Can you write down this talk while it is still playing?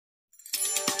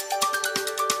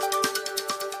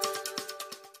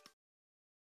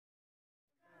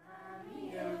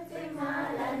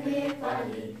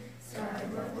Nepali.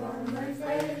 Sarvabhaumai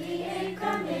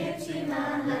ekamechi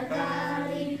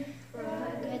mahatali.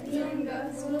 Pragatinga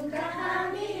suka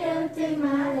Hami elte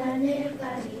Malla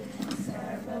Nepali.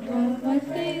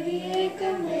 Sarvabhaumai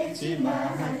ekamechi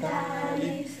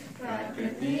mahatali.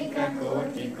 Prakratika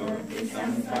koti koti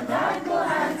sampada ko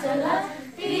achala.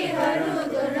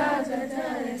 Iharudo raja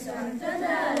jaya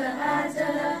santadara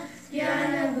achala.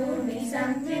 Jnana bhumi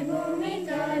santi bhumi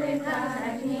tare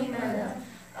kahani mala.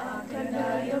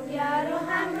 Akadayo pyaro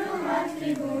hamro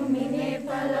matri-bhumi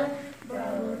Nepala.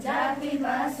 Bahu jati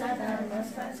bhasa dharma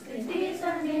sanskriti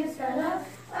sangisala.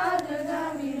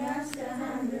 Agagami rashtra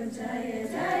hamro jaya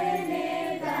jaya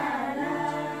Nepala.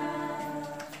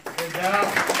 Good job.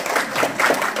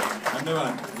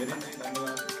 Dhanyavad. Very nice.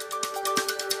 Dhanyavad.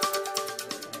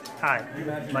 Hi,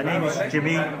 my name is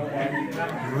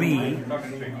Rhee.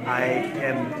 I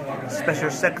am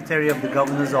Special Secretary of the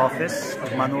Governor's Office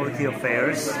of Minority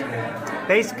Affairs.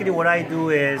 Basically what I do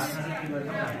is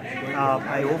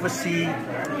I oversee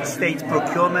state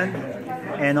procurement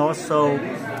and also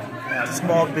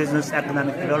small business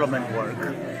economic development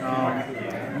work.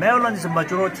 Maryland is a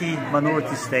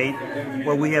majority-minority state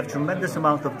where we have tremendous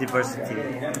amount of diversity.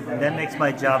 And that makes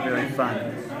my job very fun.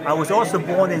 I was also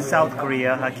born in South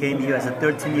Korea. I came here as a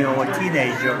 13-year-old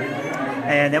teenager.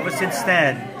 And ever since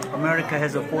then, America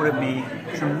has afforded me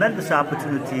tremendous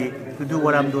opportunity to do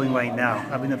what I'm doing right now.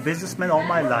 I've been a businessman all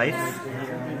my life,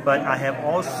 but I have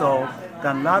also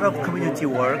done a lot of community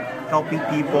work, helping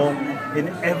people in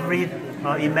every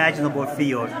imaginable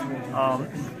field.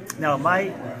 Now,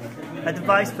 my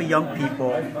advice for young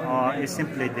people is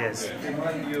simply this: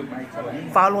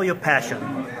 follow your passion,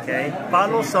 okay?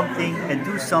 Follow something and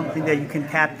do something that you can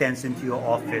tap dance into your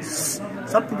office.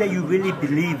 Something that you really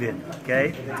believe in,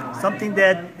 okay? Something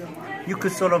that you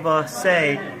could sort of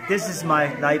say, this is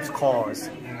my life's cause.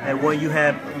 And where you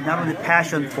have not only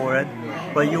passion for it,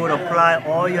 but you would apply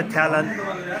all your talent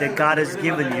that God has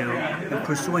given you in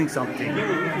pursuing something.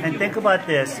 And think about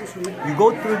this: you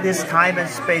go through this time and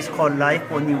space called life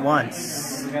only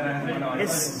once.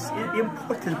 It's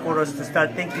important for us to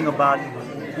start thinking about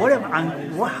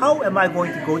how am I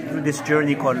going to go through this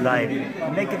journey called life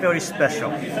and make it very special.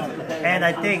 And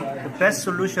I think the best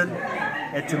solution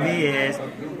to me is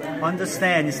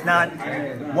understand it's not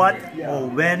what or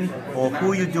when or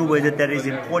who you do with it that is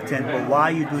important, but why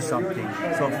you do something.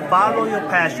 So follow your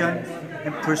passion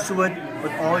and pursue it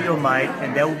with all your might,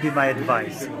 and that would be my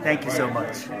advice. Thank you so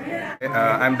much.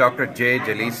 I'm Dr.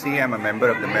 Jalisi. I'm a member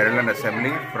of the Maryland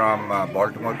Assembly from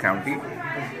Baltimore County.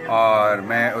 और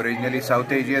मैं originally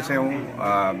south Asia से हूँ.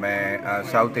 मैं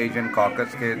south Asian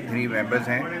caucus के 3 members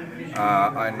हैं.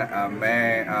 I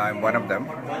am one of them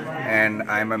and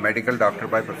I am a medical doctor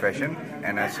by profession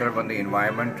and I serve on the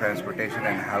environment, transportation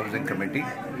and housing committee.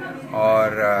 और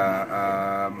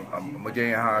मुझे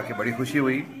यहाँ आके बड़ी खुशी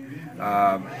हुई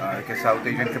कि South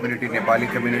Asian community, Nepali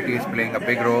community is playing a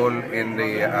big role in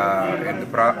the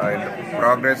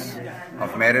progress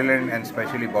of Maryland and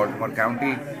especially Baltimore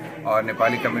County. और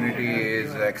Nepali community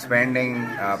is expanding,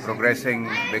 progressing,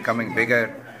 becoming bigger.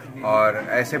 और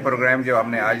ऐसे प्रोग्राम जो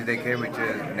हमने आज देखे, which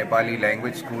is Nepali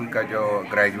language school का जो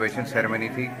graduation ceremony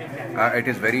थी, it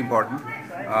is very important.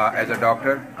 As a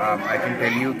doctor, I can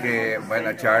tell you that when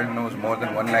a child knows more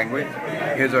than one language,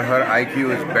 his or her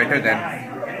IQ is better than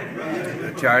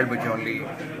a child which only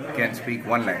can speak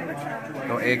one language.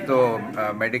 So, एक तो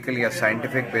medical या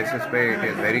scientific basis पे it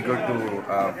is very good to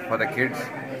for the kids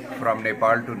from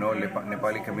Nepal to know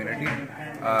Nepali community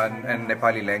and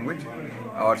Nepali language.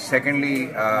 और secondly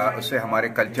उससे हमारे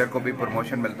culture को भी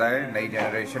promotion मिलता है नई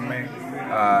generation में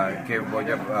कि वो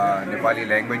जब नेपाली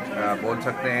language बोल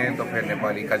सकते हैं तो फिर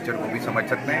नेपाली culture को भी समझ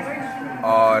सकते हैं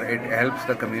और it helps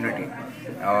the community.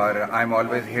 Or I'm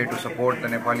always here to support the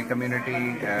Nepali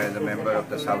community as a member of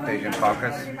the South Asian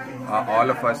Caucus. All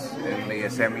of us in the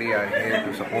assembly are here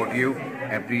to support you,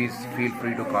 and please feel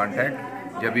free to contact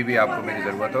जब भी आपको मेरी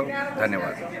ज़रूरत हो.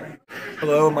 धन्यवाद.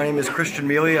 Hello, my name is Christian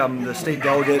Miele. I'm the state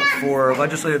delegate for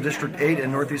Legislative District 8 in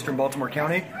northeastern Baltimore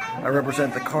County. I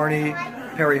represent the Kearney,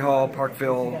 Perry Hall,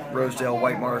 Parkville, Rosedale,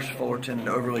 White Marsh, Fullerton, and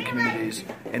Overley communities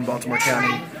in Baltimore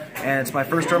County. And it's my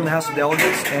first term in the House of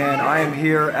Delegates, and I am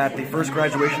here at the first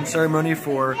graduation ceremony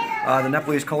for the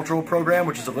Nepalese Cultural Program,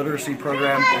 which is a literacy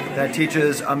program that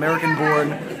teaches American-born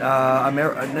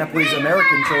Nepalese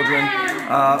American children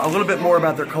a little bit more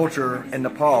about their culture in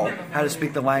Nepal, how to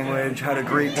speak the language, how to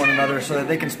greet one another so that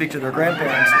they can speak to their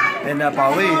grandparents in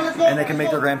Nepali and they can make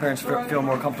their grandparents feel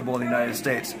more comfortable in the United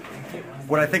States.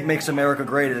 what I think makes America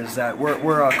great is that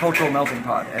we're a cultural melting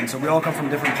pot, and so we all come from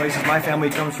different places. My family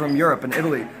comes from Europe and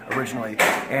Italy originally,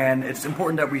 and it's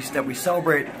important that we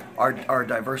celebrate our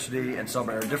diversity and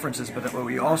celebrate our differences, but that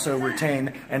we also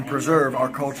retain and preserve our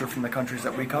culture from the countries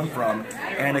that we come from.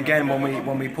 And again,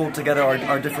 when we pull together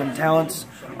our different talents,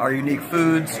 our unique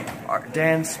foods, our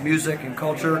dance, music, and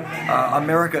culture,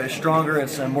 America is stronger.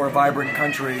 It's a more vibrant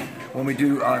country when we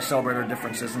do celebrate our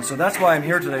differences. And so that's why I'm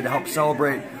here today, to help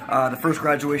celebrate the first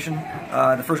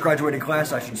graduating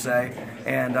class, I should say.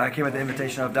 And I came at the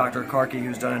invitation of Dr. Karki,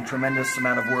 who's done a tremendous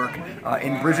amount of work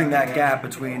in bridging that gap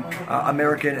between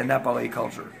American and Nepali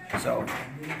culture. So,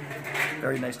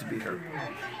 very nice to be here.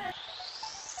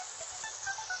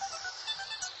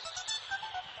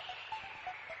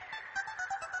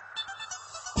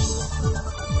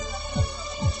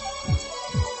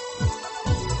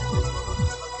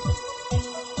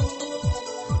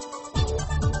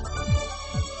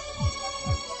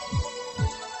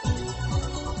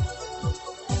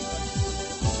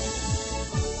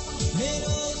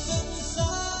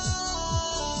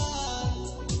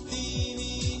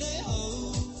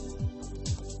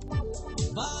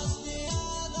 Bas